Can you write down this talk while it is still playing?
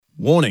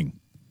Warning.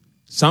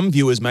 Some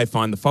viewers may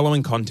find the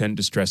following content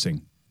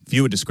distressing.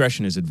 Viewer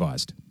discretion is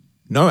advised.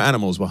 No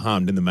animals were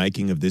harmed in the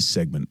making of this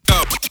segment.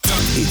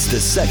 It's the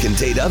second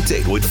date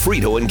update with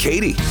Frito and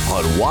Katie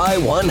on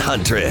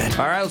Y100.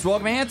 All right, let's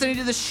welcome Anthony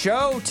to the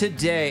show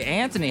today.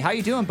 Anthony, how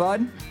you doing,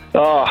 bud?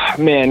 Oh,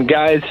 man,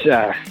 guys,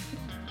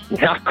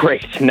 not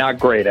great.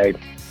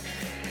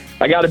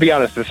 I got to be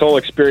honest, this whole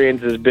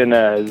experience has been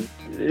a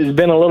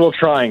little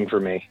trying for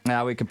me.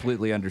 Now, we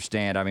completely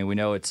understand. I mean, we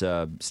know it's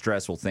a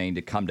stressful thing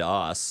to come to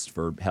us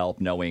for help,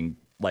 knowing,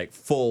 like,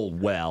 full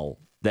well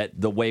that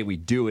the way we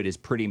do it is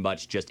pretty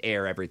much just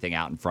air everything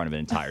out in front of an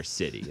entire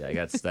city. Like,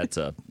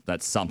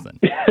 that's something.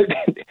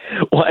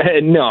 Well,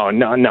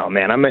 no,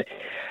 man.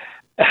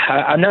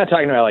 I'm not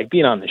talking about like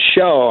being on the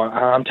show.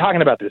 I'm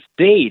talking about this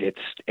date.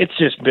 It's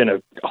just been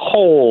a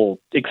whole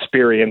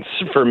experience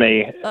for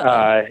me.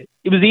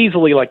 It was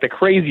easily like the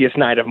craziest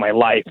night of my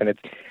life, and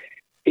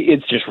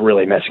it's just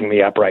really messing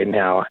me up right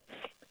now.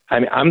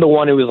 I'm the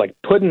one who was like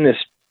put in this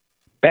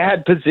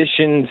bad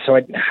position, so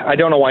I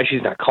don't know why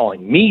she's not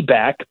calling me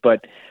back,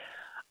 but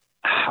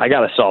I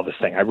got to solve this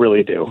thing. I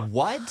really do.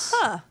 What?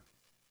 Huh.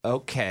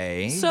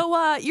 Okay.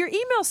 So your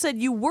email said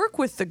you work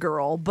with the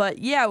girl, but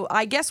yeah,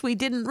 I guess we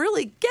didn't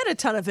really get a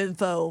ton of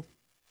info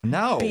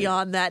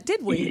beyond that,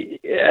 did we?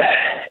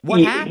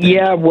 What happened?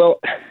 Yeah, well,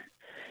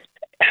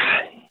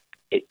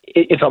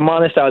 if I'm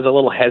honest, I was a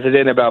little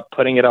hesitant about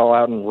putting it all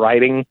out in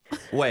writing.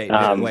 Wait.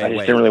 I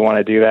just didn't really want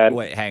to do that.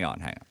 Wait, hang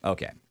on.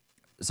 Okay.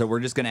 So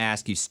we're just going to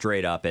ask you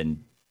straight up,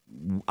 and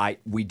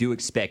we do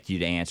expect you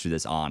to answer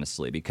this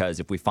honestly, because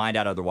if we find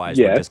out otherwise,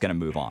 we're just going to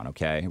move on,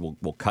 okay?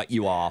 We'll cut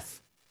you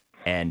off,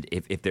 and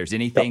if there's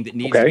anything that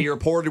needs to be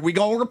reported, we're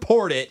going to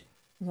report it.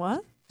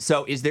 What?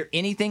 So is there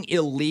anything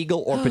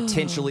illegal or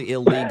potentially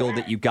illegal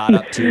that you got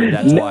up to, and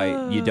that's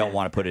why you don't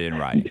want to put it in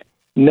writing?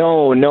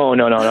 No.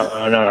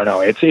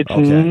 It's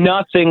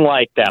nothing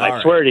like that.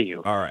 I swear to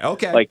you. All right.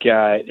 Okay. Like,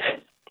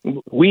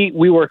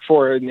 we work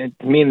for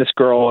me and this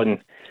girl, and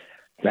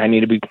I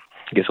need to be,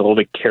 I guess, a little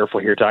bit careful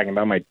here talking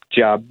about my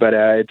job, but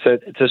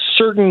it's a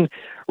certain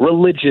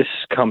religious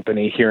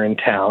company here in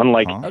town.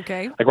 Like,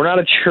 okay. Like we're not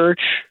a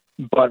church,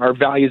 but our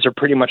values are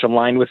pretty much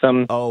aligned with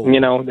them. Oh,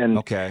 and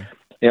okay.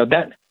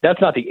 That's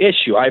not the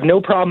issue. I have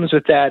no problems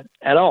with that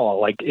at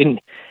all. Like in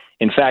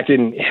fact,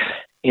 in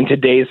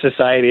today's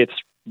society, it's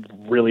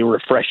really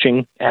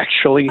refreshing,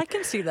 actually. I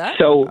can see that.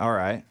 So, all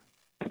right.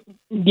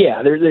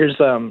 Yeah, there's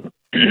how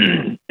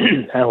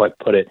do I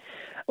put it?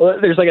 Well,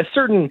 there's like a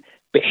certain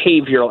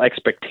behavioral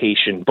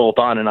expectation both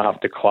on and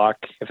off the clock,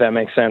 if that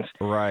makes sense.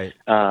 Right.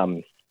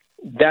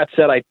 That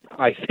said, I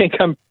think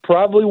I'm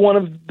probably one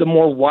of the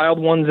more wild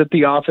ones at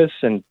the office,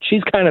 and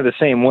she's kind of the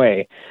same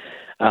way.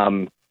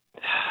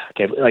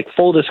 Okay, like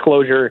full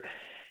disclosure,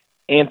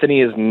 Anthony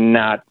is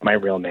not my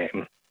real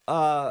name.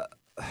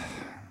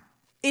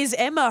 Is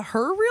Emma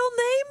her real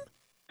name?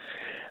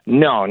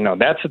 No,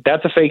 that's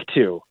a fake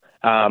too.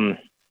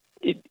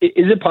 Is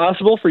it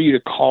possible for you to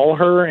call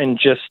her and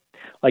just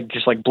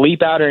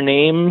bleep out her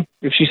name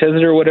if she says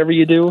it or whatever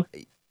you do?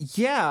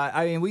 Yeah,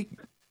 I mean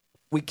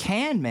we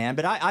can, man,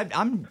 but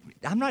I'm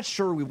not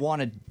sure we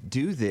want to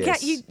do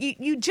this. Yeah,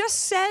 you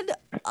just said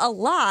a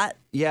lot.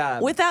 Yeah.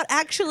 Without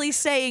actually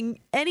saying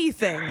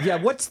anything. Yeah,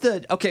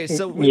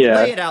 so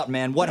lay it out,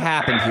 man. What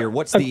happened here?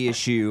 What's the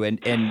issue?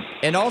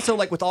 And also,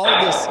 like, with all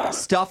of this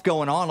stuff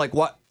going on, like,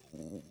 why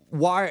do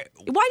you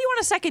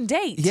want a second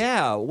date?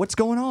 Yeah, what's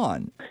going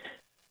on?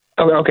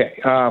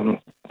 Okay. Well,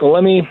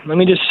 let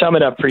me just sum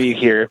it up for you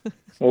here.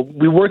 Well,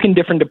 we work in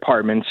different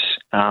departments,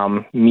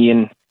 me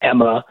and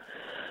Emma,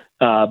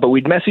 but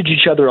we'd message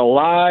each other a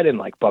lot and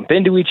like bump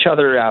into each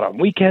other out on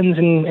weekends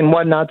and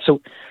whatnot.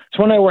 So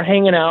one night we're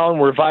hanging out and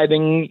we're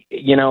vibing.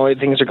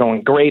 Things are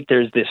going great.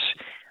 There's this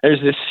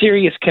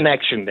serious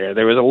connection there.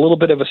 There was a little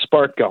bit of a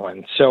spark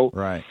going. So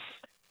right.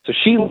 So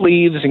she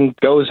leaves and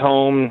goes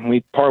home.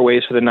 We part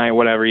ways for the night,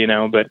 whatever,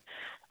 But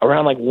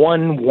around like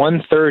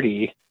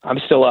 1:30, I'm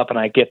still up, and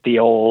I get the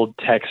old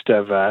text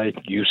of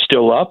 "You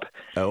still up?"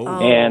 Oh,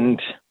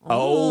 and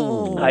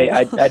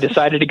I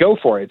decided to go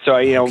for it. So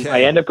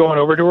I end up going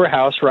over to her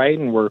house, right,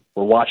 and we're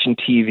watching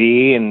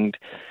TV, and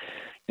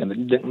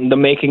the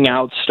making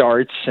out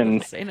starts,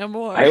 and say no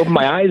more. I open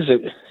my eyes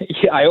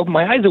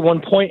at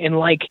one point, and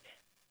like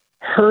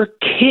her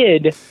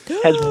kid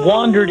has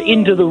wandered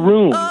into the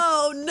room.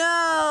 Oh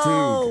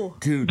no,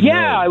 dude!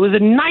 Yeah, no. It was a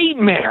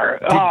nightmare.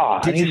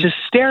 And he's just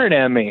staring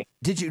at me.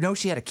 Did you know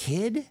she had a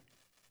kid?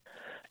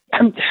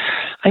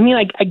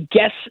 I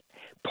guess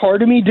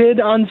part of me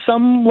did on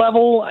some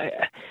level.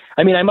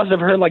 I must have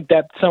heard like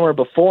that somewhere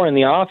before in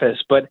the office,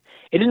 but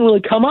it didn't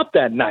really come up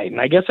that night.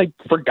 And I guess I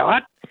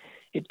forgot.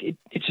 It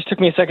just took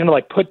me a second to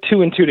like put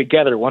two and two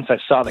together once I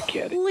saw the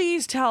kid.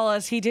 Please tell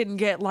us he didn't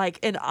get like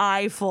an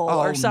eyeful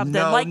or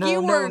something.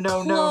 You were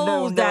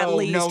clothed at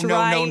least,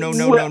 right?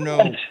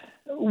 No.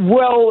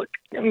 Well,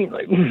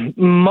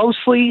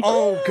 mostly.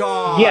 Oh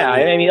God. Yeah,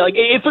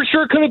 it for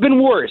sure could have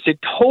been worse. It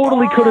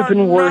totally could have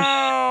been worse.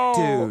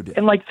 Dude.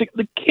 And like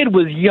the kid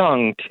was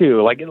young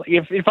too. Like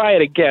if I had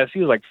to guess, he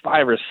was like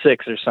 5 or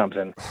 6 or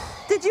something.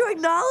 Did you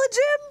acknowledge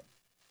him?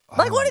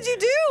 Like, what did you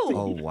do?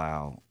 Oh,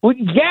 wow. Well,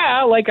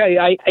 yeah, like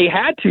I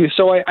had to,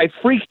 so I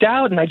freaked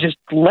out and I just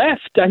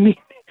left. I mean,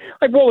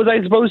 like, what was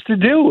I supposed to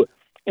do?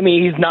 I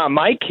mean, he's not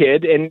my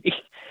kid, and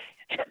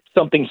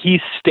something he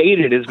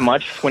stated as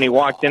much when he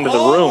walked into the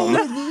room.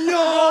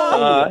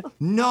 No!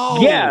 No!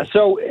 Yeah,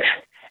 so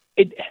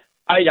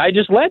I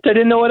just left. I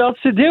didn't know what else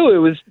to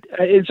do.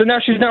 So now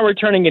she's not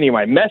returning any of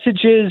my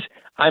messages.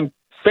 I'm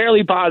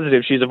fairly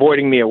positive she's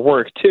avoiding me at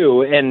work,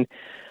 too, and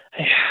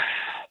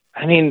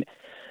I mean,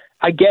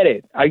 I get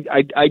it.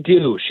 I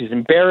do. She's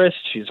embarrassed.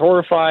 She's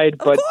horrified.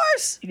 But of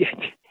course.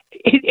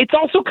 It's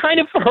also kind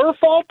of her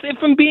fault, if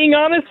I'm being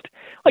honest.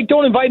 Like,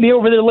 don't invite me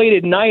over there late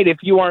at night if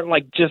you aren't,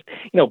 like, just,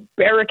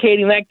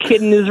 barricading that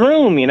kid in his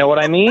room. You know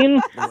what I mean?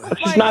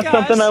 It's just not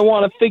something I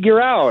want to figure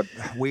out.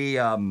 We,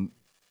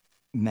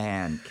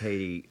 man,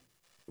 Katie,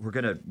 we're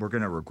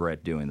gonna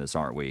regret doing this,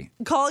 aren't we?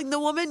 Calling the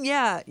woman?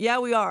 Yeah,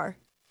 we are.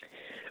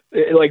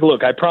 Like,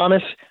 look, I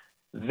promise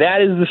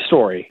that is the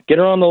story. Get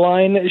her on the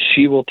line.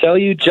 She will tell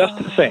you just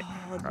the same.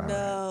 Oh,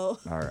 no.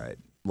 All right.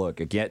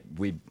 Look, again,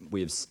 we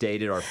have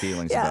stated our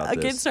feelings about this.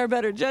 Against our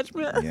better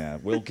judgment. Yeah,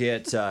 we'll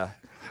get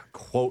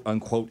quote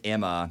unquote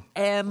Emma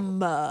on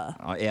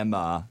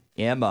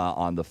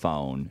the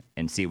phone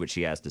and see what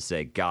she has to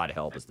say. God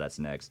help us, that's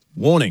next.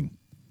 Warning.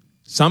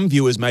 Some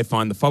viewers may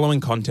find the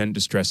following content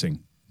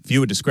distressing.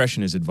 Viewer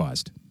discretion is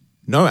advised.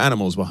 No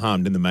animals were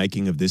harmed in the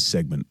making of this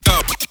segment.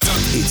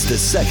 It's the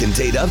Second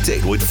Date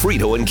Update with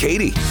Frito and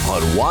Katie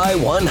on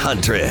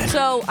Y100.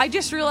 So I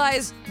just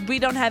realized we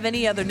don't have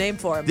any other name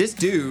for him. This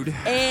dude,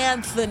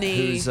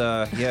 Anthony, who's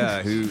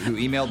who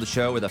emailed the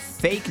show with a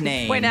fake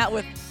name, went out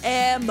with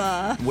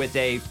Emma,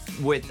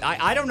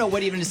 I don't know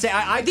what even to say.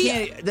 I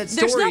can't. That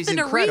story is incredible. There's nothing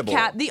incredible. to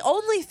recap. The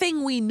only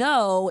thing we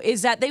know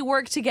is that they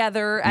work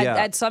together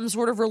at some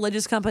sort of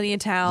religious company in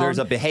town. There's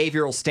a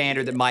behavioral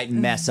standard that might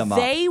mess them up.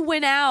 They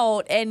went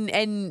out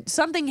and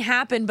something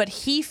happened, but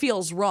he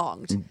feels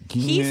wronged.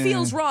 He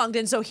feels wronged,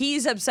 and so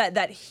he's upset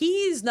that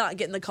he's not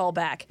getting the call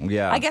back.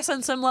 Yeah. I guess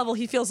on some level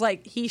he feels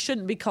like he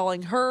shouldn't be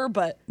calling her,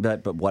 but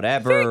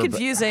whatever. Very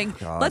confusing.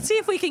 Let's see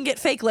if we can get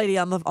fake lady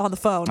on the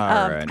phone.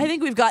 All right. I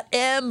think we've got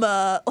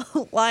Emma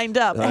lined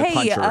up.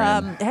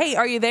 Hey,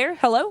 are you there?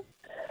 Hello?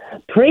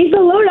 Praise the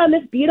Lord on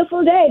this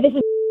beautiful day. This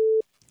is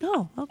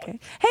Oh, okay.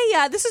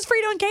 Hey, this is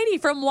Frito and Katie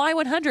from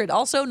Y100.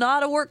 Also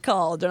not a work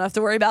call. Don't have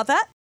to worry about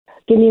that.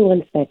 Give me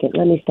 1 second.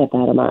 Let me step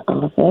out of my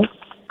office.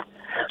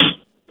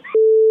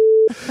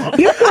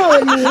 You're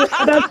calling me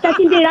about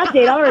Second Date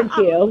Update, aren't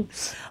you?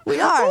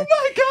 We are. Oh,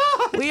 my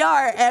God. We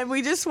are. And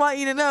we just want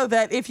you to know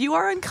that if you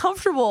are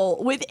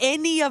uncomfortable with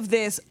any of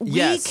this,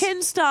 yes, we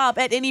can stop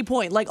at any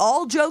point. Like,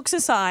 all jokes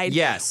aside,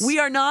 yes, we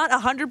are not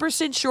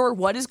 100% sure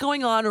what is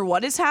going on or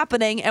what is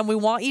happening. And we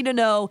want you to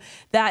know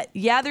that,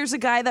 yeah, there's a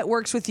guy that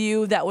works with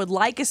you that would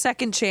like a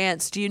second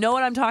chance. Do you know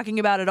what I'm talking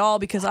about at all?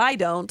 Because I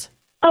don't.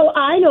 Oh,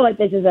 I know what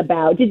this is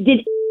about. Did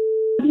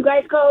you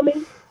guys call me?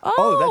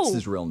 Oh, that's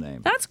his real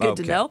name. That's good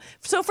to know.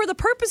 So for the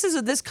purposes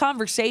of this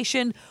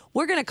conversation,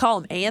 we're going to call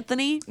him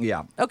Anthony.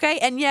 Yeah. Okay.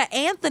 And yeah,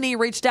 Anthony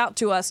reached out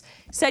to us,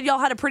 said y'all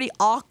had a pretty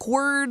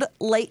awkward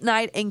late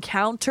night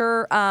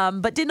encounter,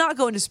 but did not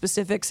go into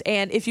specifics.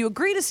 And if you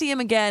agree to see him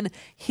again,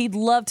 he'd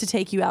love to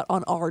take you out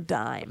on our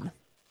dime.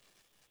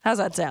 How's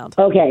that sound?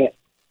 Okay.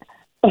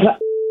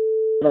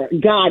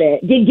 Got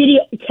it. Did he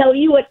tell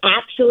you what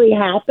actually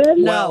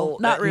happened? No,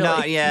 not really.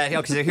 No, yeah.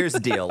 Okay, so here's the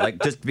deal.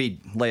 Like, just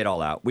lay it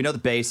all out. We know the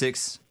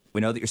basics. We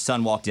know that your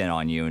son walked in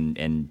on you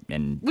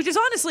and which is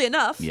honestly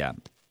enough. Yeah.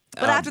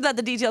 But after that,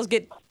 the details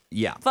get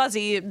yeah,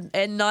 fuzzy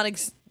and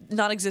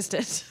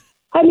non-existent.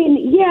 I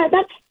mean, yeah,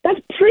 that's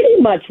pretty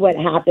much what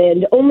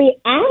happened. Only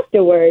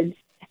afterwards,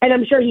 and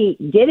I'm sure he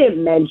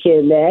didn't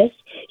mention this,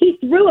 he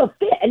threw a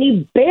fit and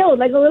he bailed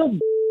like a little.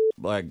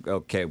 Like,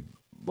 okay.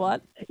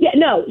 What? Yeah,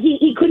 no,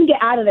 he couldn't get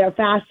out of there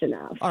fast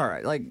enough. All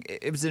right, like,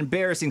 it was an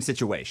embarrassing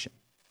situation.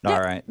 Yeah,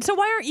 all right. So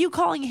why aren't you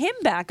calling him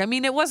back? I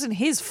mean, it wasn't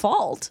his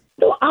fault.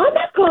 No, I'm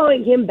not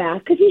calling him back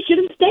because he should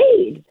have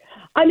stayed.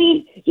 I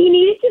mean, he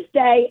needed to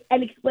stay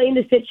and explain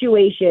the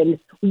situation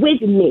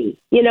with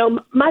me. You know,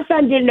 my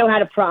son didn't know how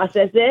to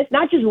process this,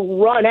 not just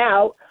run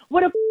out.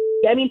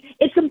 I mean,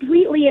 it's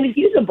completely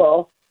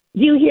inexcusable.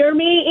 Do you hear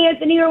me,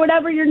 Anthony, or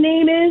whatever your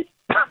name is?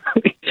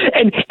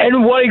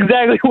 And what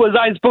exactly was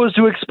I supposed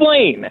to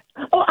explain?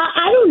 Oh,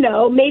 I don't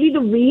know. Maybe the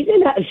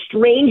reason that a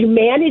strange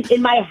man is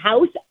in my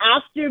house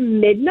after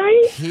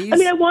midnight? I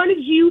mean, I wanted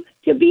you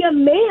to be a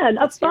man,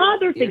 a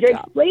father figure,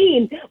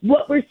 explain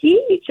what we're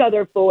seeing each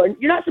other for.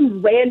 You're not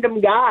some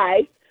random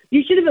guy.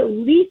 You should have at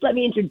least let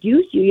me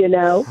introduce you, you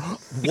know.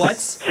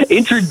 What?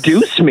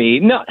 Introduce me?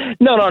 No.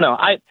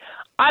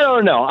 I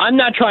don't know. I'm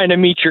not trying to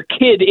meet your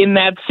kid in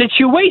that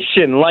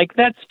situation. Like,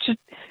 that's just...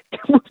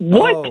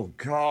 What? Oh,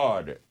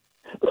 God.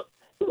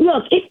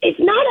 Look, it's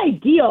not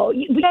ideal.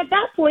 But at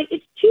that point,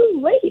 it's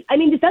too late. I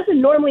mean, this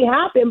doesn't normally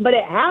happen, but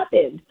it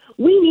happened.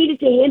 We needed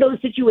to handle the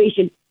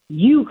situation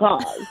you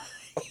caused.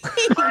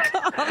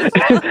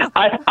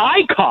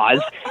 I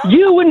caused?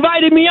 You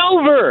invited me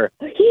over.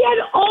 He had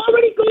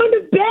already gone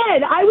to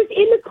bed. I was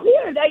in the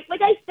clear.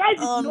 Like I said,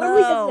 this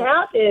normally doesn't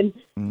happen.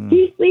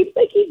 He sleeps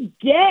like he's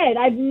dead.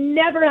 I've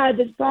never had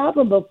this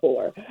problem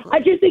before. I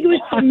just think it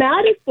was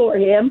traumatic for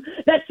him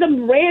that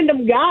some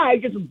random guy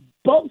just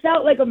bulks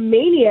out like a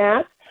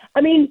maniac.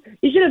 I mean,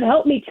 you should have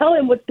helped me tell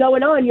him what's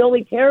going on. You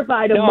only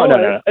terrified him more.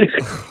 No.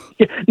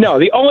 No,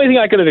 the only thing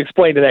I could have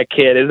explained to that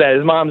kid is that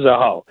his mom's a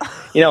hoe.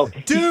 You know,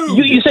 Dude!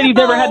 you said you've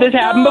never had this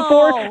happen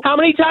before. How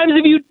many times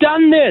have you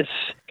done this?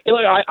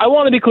 Look, I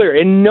want to be clear.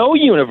 In no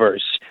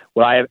universe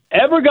would I have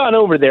ever gone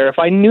over there if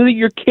I knew that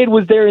your kid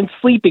was there and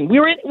sleeping. We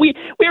were in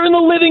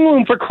the living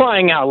room, for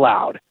crying out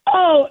loud.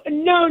 Oh,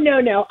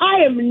 no.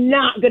 I am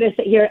not going to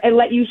sit here and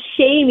let you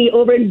shame me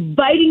over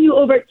inviting you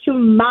over to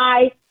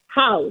my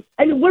house.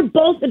 I mean, we're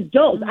both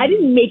adults. I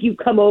didn't make you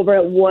come over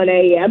at 1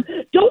 a.m.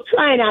 Don't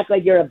try and act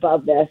like you're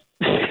above this.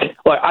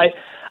 Look, I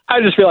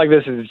just feel like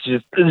this is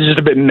just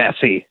a bit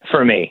messy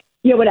for me.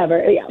 Yeah,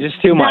 whatever. Yeah.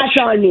 Just too much.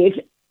 That's on me.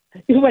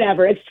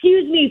 Whatever.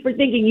 Excuse me for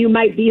thinking you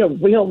might be a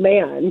real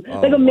man.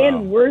 Like a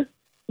man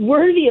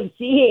worthy of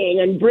seeing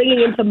and bringing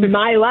into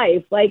my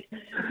life. Like,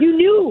 you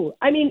knew.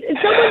 I mean, if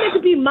someone that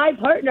could be my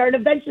partner and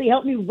eventually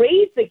help me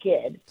raise the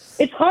kid.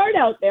 It's hard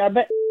out there,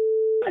 but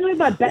I live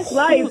my best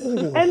life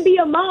and be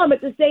a mom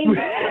at the same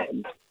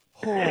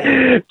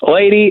time.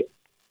 Lady,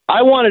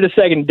 I wanted a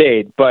second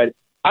date, but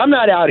I'm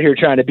not out here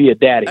trying to be a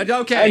daddy.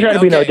 Okay. I'm trying to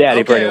be no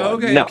daddy for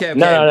anyone.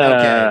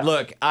 No.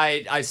 Look,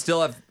 I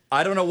still have.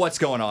 I don't know what's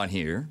going on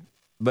here,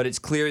 but it's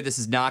clear this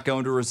is not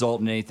going to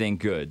result in anything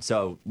good.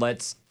 So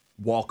let's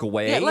walk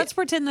away. Yeah, let's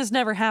pretend this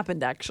never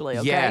happened. Actually,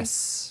 okay.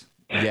 Yes.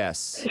 That's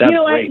you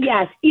know great. what?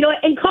 Yes. You know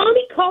what? And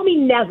call me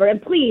never. And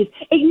please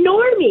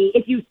ignore me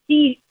if you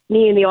see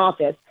me in the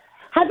office.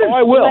 Have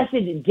a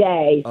blessed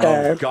day,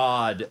 sir. Oh,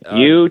 God.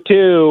 You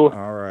too.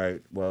 All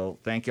right. Well,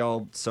 thank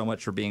y'all so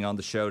much for being on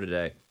the show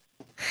today.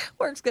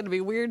 Work's going to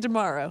be weird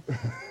tomorrow.